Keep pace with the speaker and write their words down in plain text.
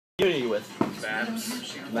unit are you with?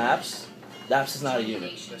 BAPS. MAPS? BAPS is not a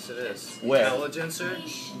unit. Yes, it is. Where? Intelligencer?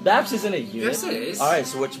 BAPS isn't a unit. Yes, it is. Alright,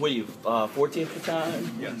 so what are you? 14th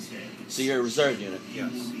battalion? Yes. So you're a reserve unit.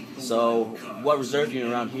 Yes. So what reserve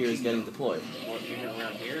unit around here is getting deployed? What unit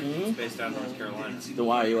around here? Mhm. It's based out of North Carolina. Then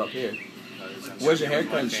why are you up here? Because Where's your I'm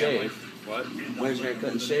haircut my and family. shave? What? Where's your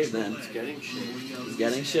haircut and shave then? It's getting shaved. It's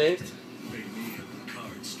getting shaved?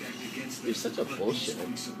 You're such a bullshit.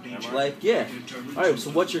 Like, yeah. Alright,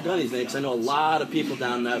 so what's your gunny's name? Because I know a lot of people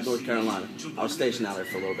down in North Carolina. I was stationed out there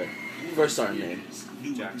for a little bit. First sergeant name?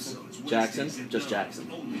 Jackson. Jackson? Just Jackson.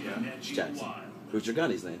 Yeah. Jackson. Who's your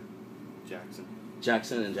gunny's name? Jackson.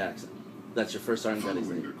 Jackson and Jackson. That's your first sergeant gunny's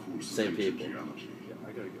name. Same people. Yeah,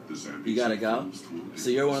 I gotta go. You gotta go?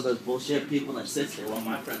 So you're one of those bullshit people that sits there while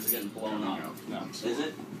my friends are getting blown up. No. Is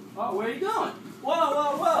it? Oh, where are you going? Whoa,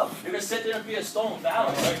 whoa, whoa! You're gonna sit there and be a stolen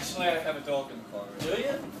valor. Actually, I have a dog in the car. Do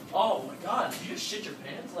you? Oh my god, did you just shit your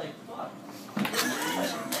pants? Like, fuck.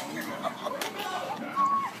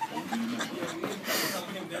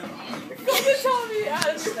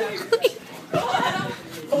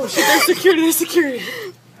 Oh shit, there's security, there's security.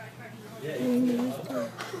 Yeah,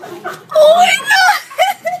 Oh